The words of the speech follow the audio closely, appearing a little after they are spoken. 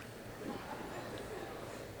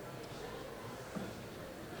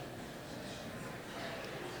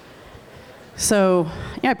So,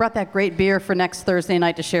 I brought that great beer for next Thursday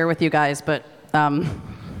night to share with you guys, but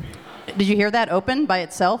did you hear that open by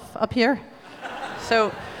itself up here?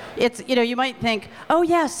 So it's, you might think, oh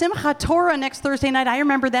yeah, Simchat Torah next Thursday night. I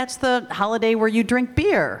remember that's the holiday where you drink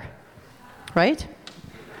beer, right?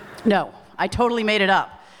 No, I totally made it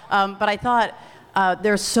up. But I thought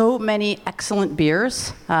there's so many excellent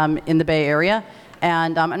beers in the Bay Area.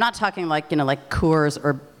 And I'm not talking like Coors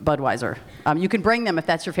or Budweiser. You can bring them if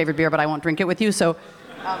that's your favorite beer, but I won't drink it with you. So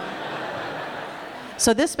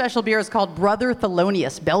this special beer is called Brother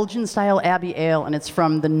Thelonious, Belgian-style Abbey Ale, and it's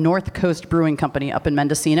from the North Coast Brewing Company up in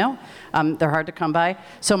Mendocino. They're hard to come by.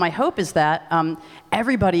 So my hope is that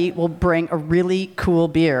everybody will bring a really cool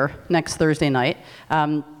beer next Thursday night.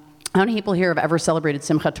 How many people here have ever celebrated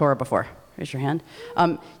Simchat Torah before? Raise your hand.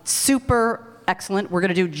 Super excellent. We're going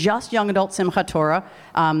to do just young adult Simchat Torah.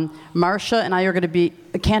 Marcia and I are going to be,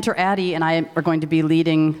 Cantor Addy and I are going to be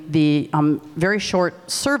leading the very short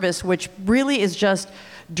service, which really is just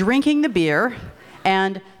drinking the beer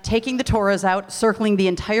and taking the Torahs out, circling the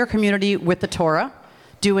entire community with the Torah,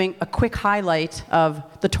 doing a quick highlight of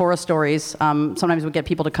the Torah stories. Sometimes we get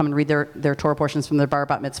people to come and read their Torah portions from their bar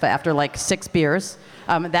bat mitzvah after like 6 beers.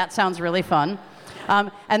 That sounds really fun.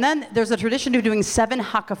 And then there's a tradition of doing 7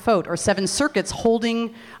 hakafot, or 7 circuits,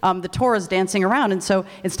 holding the Torahs dancing around. And so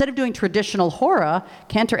instead of doing traditional hora,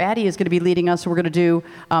 Cantor Addy is going to be leading us. We're going to do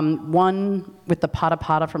one with the pata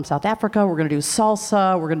pata from South Africa. We're going to do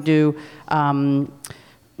salsa. We're going to do,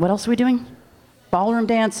 what else are we doing? Ballroom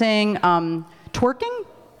dancing, twerking?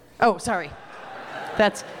 Oh, sorry.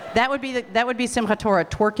 That would be Simchat Torah,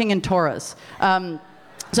 twerking and Torahs.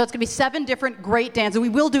 So it's going to be 7 different great dances. We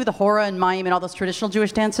will do the hora and mayim and all those traditional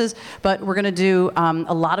Jewish dances, but we're going to do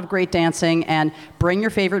a lot of great dancing. And bring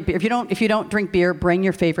your favorite beer. If you don't drink beer, bring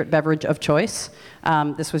your favorite beverage of choice.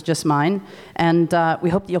 This was just mine, and we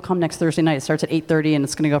hope that you'll come next Thursday night. It starts at 8:30, and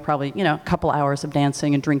it's going to go probably a couple hours of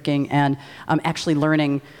dancing and drinking and actually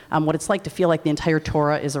learning what it's like to feel like the entire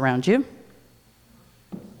Torah is around you.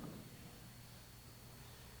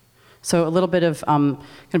 So a little bit of kind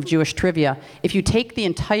of Jewish trivia. If you take the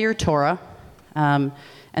entire Torah, and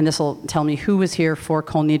this will tell me who was here for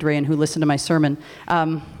Kol Nidre and who listened to my sermon,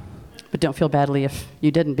 but don't feel badly if you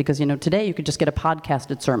didn't, because today you could just get a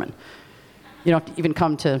podcasted sermon. You don't have to even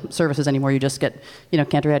come to services anymore. You just get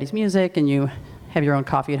Cantor Addy's music, and you have your own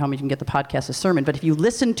coffee at home. You can get the podcasted sermon. But if you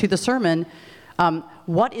listen to the sermon,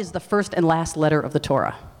 what is the first and last letter of the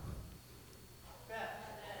Torah?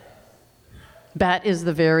 Bet is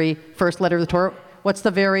the very first letter of the Torah. What's the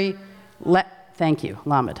very thank you,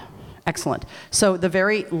 Lamed. Excellent. So the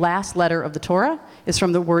very last letter of the Torah is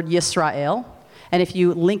from the word Yisrael. And if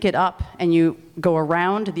you link it up and you go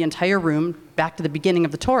around the entire room, back to the beginning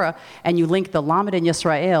of the Torah, and you link the Lamed in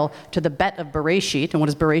Yisrael to the Bet of Bereshit, and what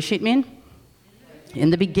does Bereshit mean?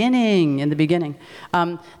 In the beginning,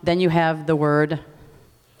 then you have the word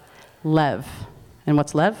Lev. And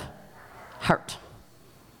what's Lev? Heart.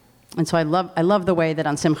 And so I love the way that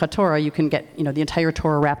on Simchat Torah you can get the entire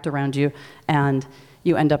Torah wrapped around you, and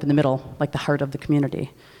you end up in the middle, like the heart of the community.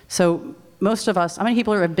 So most of us, how many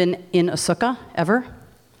people have been in a sukkah ever?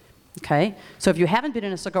 Okay. So if you haven't been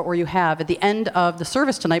in a sukkah, or you have, at the end of the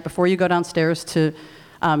service tonight, before you go downstairs to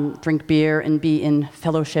drink beer and be in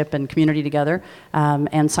fellowship and community together,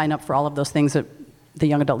 and sign up for all of those things that the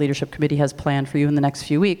Young Adult Leadership Committee has planned for you in the next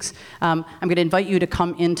few weeks, I'm going to invite you to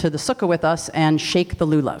come into the sukkah with us and shake the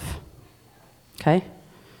lulav. Okay?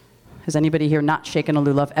 Has anybody here not shaken a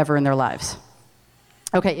lulav ever in their lives?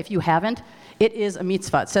 Okay, if you haven't, it is a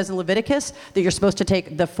mitzvah. It says in Leviticus that you're supposed to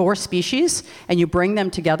take the 4 species and you bring them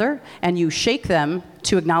together and you shake them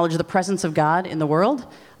to acknowledge the presence of God in the world.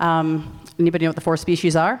 Anybody know what the 4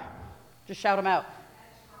 species are? Just shout them out.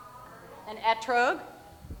 An etrog.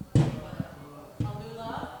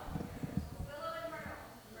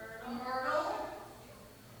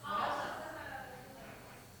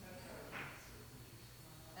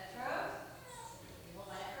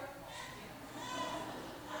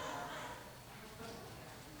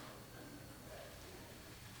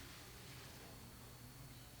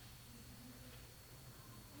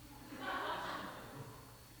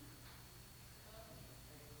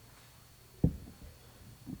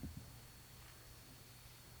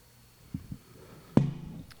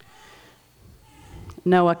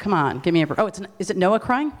 Noah, come on, give me a break. Oh, is it Noah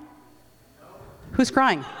crying? No. Who's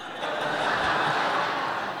crying?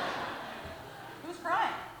 Who's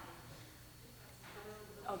crying?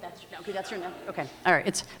 Oh, that's your name. Okay, all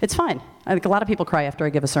right, it's fine. I think a lot of people cry after I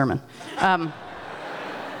give a sermon.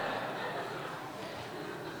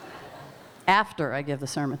 After I give the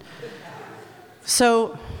sermon.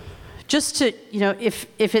 So just to,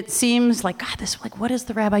 if it seems like, God, what is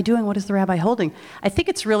the rabbi doing? What is the rabbi holding? I think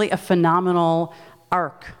it's really a phenomenal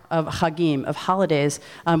arc of Chagim, of holidays,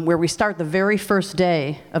 where we start the very first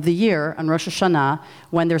day of the year on Rosh Hashanah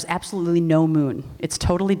when there's absolutely no moon. It's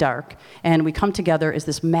totally dark, and we come together as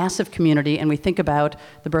this massive community, and we think about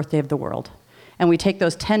the birthday of the world. And we take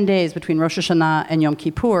those 10 days between Rosh Hashanah and Yom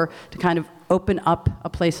Kippur to kind of open up a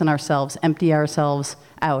place in ourselves, empty ourselves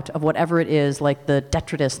out of whatever it is, like the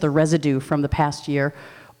detritus, the residue from the past year,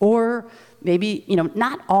 or maybe,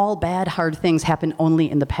 not all bad, hard things happen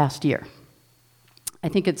only in the past year. I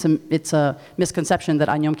think it's a misconception that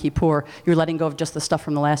on Yom Kippur, you're letting go of just the stuff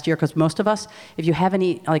from the last year, because most of us, if you have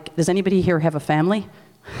any, does anybody here have a family?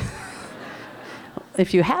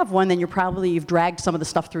 If you have one, then you've dragged some of the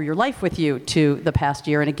stuff through your life with you to the past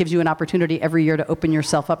year, and it gives you an opportunity every year to open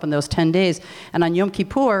yourself up in those 10 days. And on Yom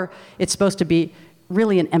Kippur, it's supposed to be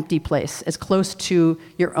really an empty place, as close to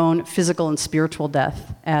your own physical and spiritual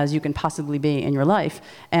death as you can possibly be in your life.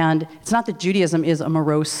 And it's not that Judaism is a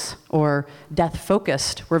morose or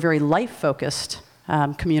death-focused. We're a very life-focused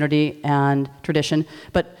community and tradition,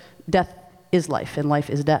 but death is life, and life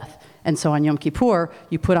is death. And so on Yom Kippur,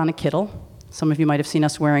 you put on a kittel. Some of you might have seen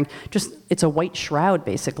us wearing it's a white shroud,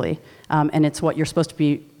 basically, and it's what you're supposed to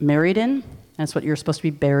be married in, and it's what you're supposed to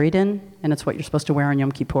be buried in, and it's what you're supposed to wear on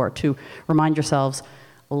Yom Kippur to remind yourselves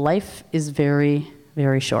life is very,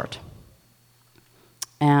 very short.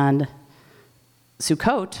 And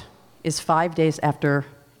Sukkot is 5 days after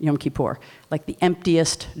Yom Kippur, like the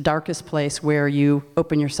emptiest, darkest place where you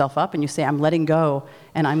open yourself up and you say, I'm letting go,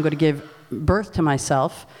 and I'm going to give birth to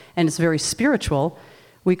myself, and it's very spiritual.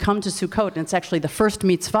 We come to Sukkot, and it's actually the first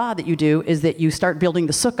mitzvah that you do is that you start building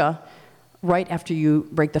the sukkah right after you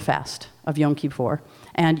break the fast of Yom Kippur.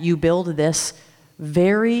 And you build this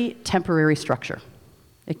very temporary structure.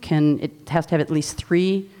 It has to have at least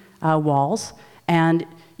 3 walls, and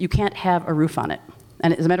you can't have a roof on it.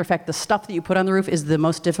 And as a matter of fact, the stuff that you put on the roof is the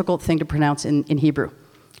most difficult thing to pronounce in Hebrew.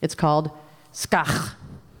 It's called skach.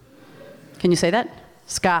 Can you say that?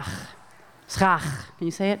 Skach. Schach. Can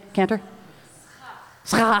you say it, Cantor?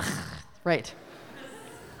 Schach. Right.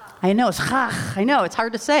 I know, schach. I know, it's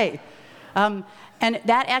hard to say. And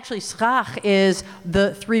that actually, schach, is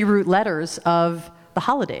the 3 root letters of the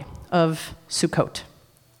holiday of Sukkot.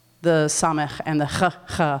 The samech and the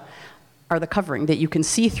ch are the covering that you can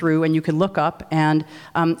see through and you can look up. And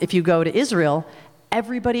if you go to Israel,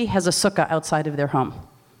 everybody has a sukkah outside of their home.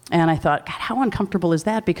 And I thought, God, how uncomfortable is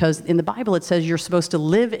that? Because in the Bible it says you're supposed to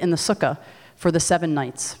live in the sukkah for the 7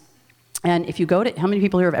 nights. And if you go to, how many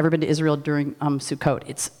people here have ever been to Israel during Sukkot?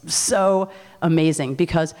 It's so amazing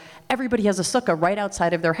because everybody has a sukkah right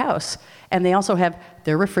outside of their house. And they also have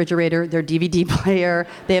their refrigerator, their DVD player,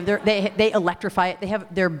 they electrify it, they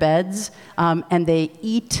have their beds, and they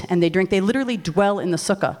eat and they drink. They literally dwell in the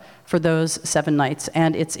sukkah for those 7 nights.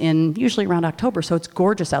 And it's usually around October, so it's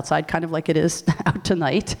gorgeous outside, kind of like it is out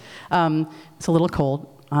tonight. It's a little cold.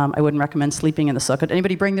 I wouldn't recommend sleeping in the sukkah.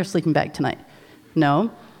 Anybody bring their sleeping bag tonight?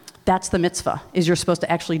 No? That's the mitzvah, is you're supposed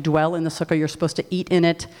to actually dwell in the sukkah. You're supposed to eat in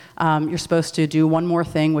it. You're supposed to do one more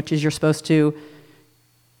thing, which is you're supposed to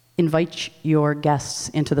invite your guests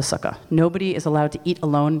into the sukkah. Nobody is allowed to eat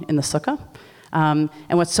alone in the sukkah. And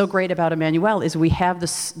what's so great about Emmanuel is we have the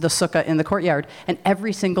sukkah in the courtyard, and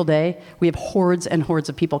every single day we have hordes and hordes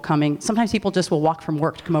of people coming. Sometimes people just will walk from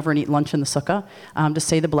work to come over and eat lunch in the sukkah to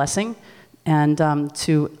say the blessing and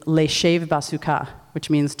to leshev basukah, which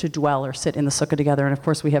means to dwell or sit in the sukkah together. And of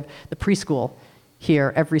course, we have the preschool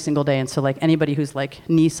here every single day. And so like anybody who's like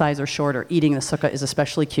knee size or shorter eating the sukkah is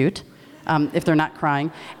especially cute if they're not crying.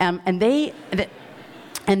 And they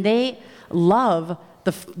love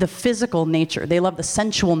the physical nature. They love the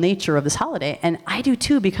sensual nature of this holiday. And I do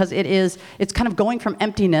too, because it's kind of going from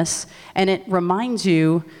emptiness, and it reminds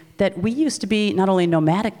you that we used to be not only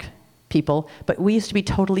nomadic people, but we used to be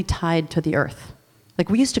totally tied to the earth. Like,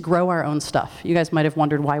 we used to grow our own stuff. You guys might have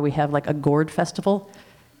wondered why we have, like, a gourd festival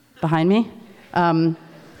behind me.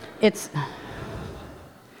 It's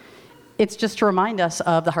just to remind us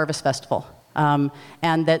of the harvest festival, and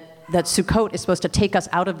that Sukkot is supposed to take us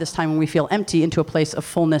out of this time when we feel empty into a place of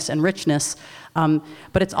fullness and richness.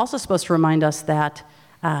 But it's also supposed to remind us that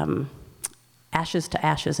ashes to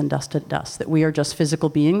ashes and dust to dust, that we are just physical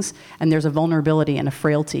beings, and there's a vulnerability and a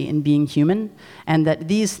frailty in being human, and that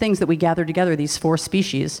these things that we gather together, these 4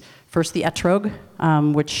 species, first the etrog,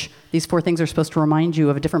 which these 4 things are supposed to remind you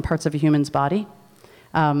of different parts of a human's body.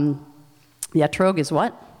 The etrog is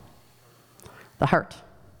what? The heart.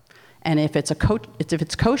 And if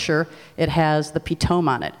it's kosher, it has the pitom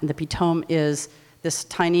on it, and the pitom is this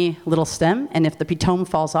tiny little stem, and if the pitom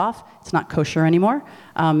falls off, it's not kosher anymore.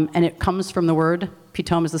 And it comes from the word,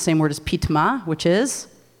 pitom is the same word as pitma, which is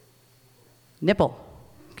nipple,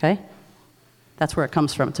 okay? That's where it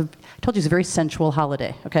comes from. I told you it's a very sensual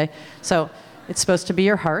holiday, okay? So it's supposed to be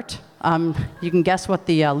your heart. You can guess what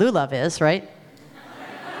the lulav is, right?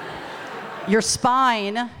 Your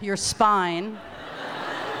spine.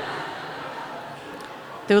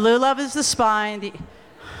 The lulav is the spine.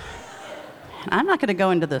 I'm not going to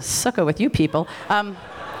go into the sukkah with you people. God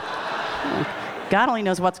only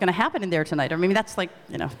knows what's going to happen in there tonight. I mean, that's like,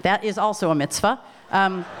 that is also a mitzvah.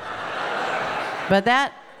 But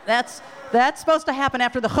that's supposed to happen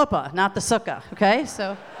after the chuppah, not the sukkah, okay?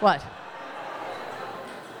 So what?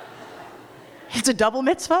 It's a double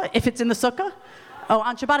mitzvah if it's in the sukkah? Oh,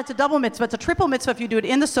 on Shabbat it's a double mitzvah. It's a triple mitzvah if you do it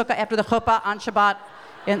in the sukkah after the chuppah, on Shabbat.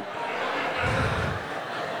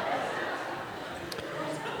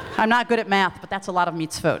 I'm not good at math, but that's a lot of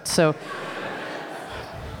mitzvot. So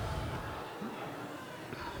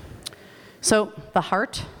the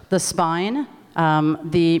heart, the spine,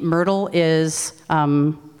 the myrtle is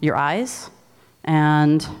your eyes.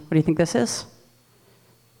 And what do you think this is?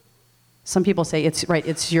 Some people say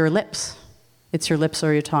it's your lips. It's your lips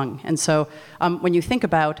or your tongue. And so when you think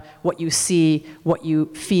about what you see, what you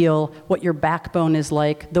feel, what your backbone is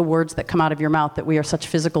like, the words that come out of your mouth, that we are such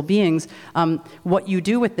physical beings, what you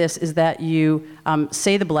do with this is that you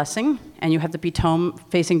say the blessing, and you have the pitom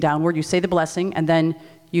facing downward. You say the blessing, and then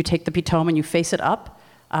you take the pitom and you face it up.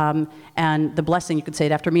 And the blessing, you could say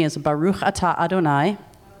it after me, is Baruch Atah Adonai,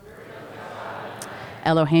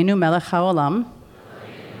 Eloheinu melech haolam,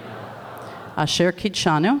 Asher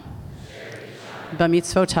kidshanu,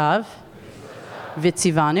 B'mitzvotav,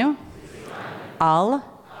 Vitzivanu, Al,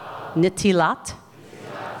 Nitilat,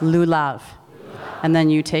 Lulav. And then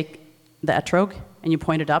you take the etrog and you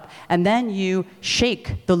point it up, and then you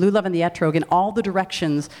shake the lulav and the etrog in all the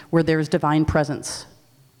directions where there's divine presence,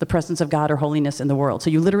 the presence of God or holiness in the world. So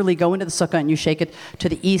you literally go into the sukkah and you shake it to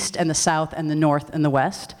the east and the south and the north and the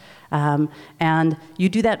west. And you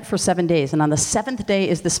do that for 7 days. And on the 7th day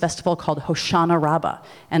is this festival called Hoshana Rabbah.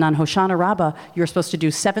 And on Hoshana Rabbah, you're supposed to do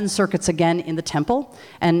 7 circuits again in the temple.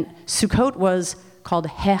 And Sukkot was called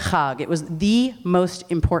Hechag. It was the most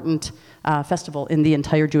important festival in the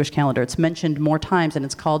entire Jewish calendar. It's mentioned more times, and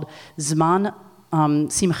it's called Zman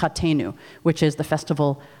Simchatenu, which is the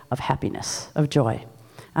festival of happiness, of joy.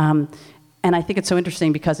 And I think it's so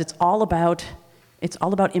interesting because it's all about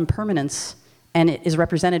impermanence. And it is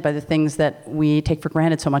represented by the things that we take for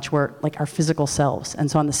granted so much, like our physical selves. And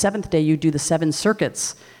so on the 7th day, you do the 7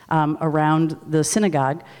 circuits around the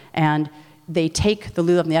synagogue, and they take the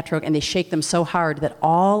lulav and the etrog and they shake them so hard that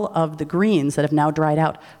all of the greens that have now dried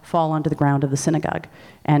out fall onto the ground of the synagogue.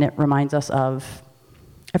 And it reminds us of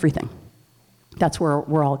everything. That's where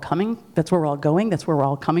we're all coming. That's where we're all going. That's where we're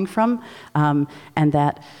all coming from. And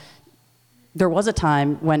that there was a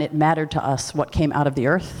time when it mattered to us what came out of the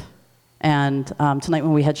earth. And tonight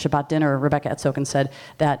when we had Shabbat dinner, Rebecca Etzokin said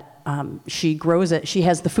that she grows it. She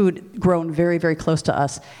has the food grown very, very close to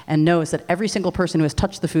us and knows that every single person who has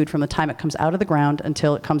touched the food from the time it comes out of the ground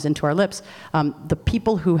until it comes into our lips, the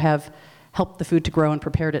people who have helped the food to grow and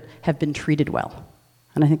prepared it have been treated well.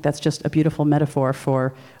 And I think that's just a beautiful metaphor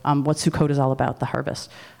for what Sukkot is all about, the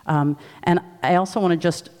harvest. And I also want to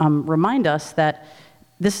just remind us that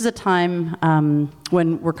this is a time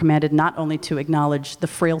when we're commanded not only to acknowledge the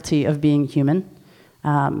frailty of being human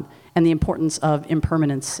and the importance of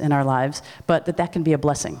impermanence in our lives, but that can be a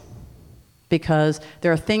blessing. Because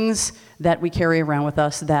there are things that we carry around with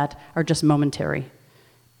us that are just momentary.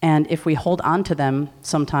 And if we hold on to them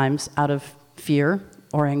sometimes out of fear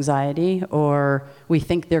or anxiety, or we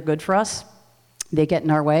think they're good for us, they get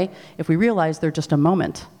in our way. If we realize they're just a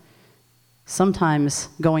moment, sometimes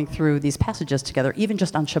going through these passages together, even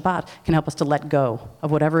just on Shabbat, can help us to let go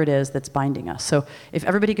of whatever it is that's binding us. So if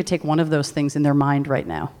everybody could take one of those things in their mind right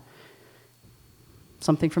now,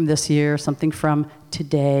 something from this year, something from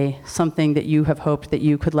today, something that you have hoped that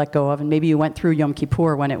you could let go of, and maybe you went through Yom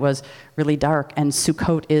Kippur when it was really dark, and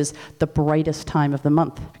Sukkot is the brightest time of the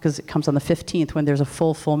month because it comes on the 15th when there's a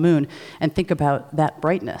full moon, and think about that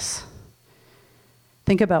brightness.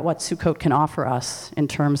 Think about what Sukkot can offer us in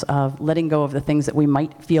terms of letting go of the things that we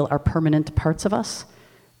might feel are permanent parts of us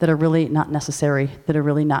that are really not necessary, that are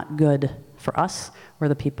really not good for us or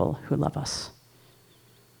the people who love us.